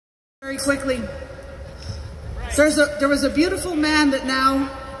Very quickly, there was a beautiful man that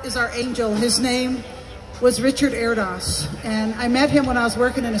now is our angel. His name was Richard Erdoes, and I met him when I was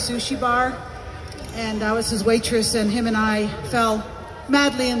working in a sushi bar, and I was his waitress, and him and I fell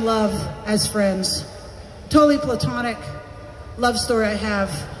madly in love as friends. Totally platonic love story I have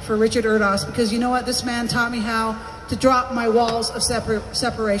for Richard Erdoes, because you know what? This man taught me how to drop my walls of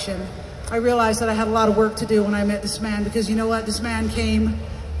separation. I realized that I had a lot of work to do when I met this man, because you know what? This man came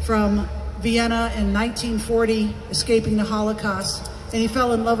from Vienna in 1940, escaping the Holocaust, and he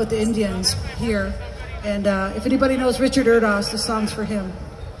fell in love with the Indians here. And if anybody knows Richard Erdoes, the song's for him.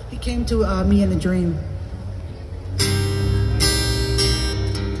 He came to me in a dream.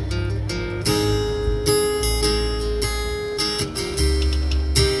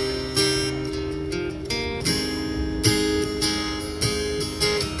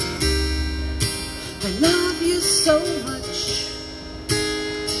 I love you so much.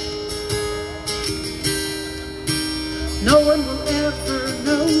 No one will ever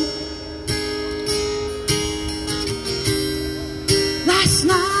know. Last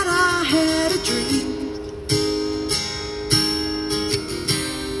night I had a dream.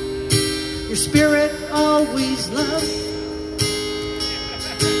 Your spirit always loved.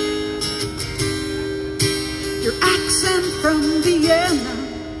 Your accent from Vienna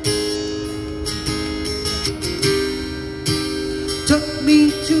took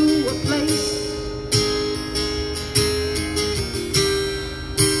me to a place.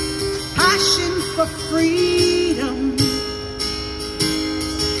 Passion for freedom.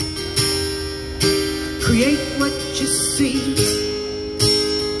 Create what you see.